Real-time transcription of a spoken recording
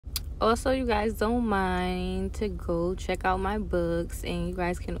Also, you guys don't mind to go check out my books, and you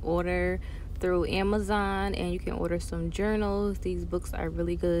guys can order through Amazon, and you can order some journals. These books are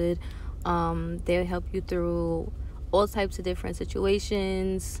really good. They'll help you through all types of different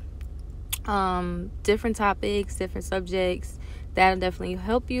situations, different topics, different subjects. That'll definitely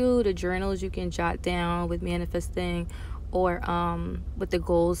help you. The journals you can jot down with manifesting, or with the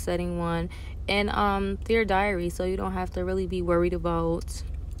goal setting one, and their diary, so you don't have to really be worried about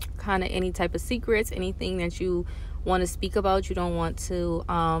kind of any type of secrets, anything that you want to speak about, you don't want to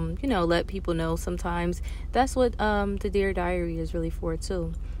let people know. Sometimes that's what the Dear Diary is really for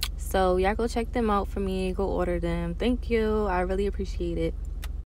too. So y'all go check them out for me, go order them. Thank you, I really appreciate it.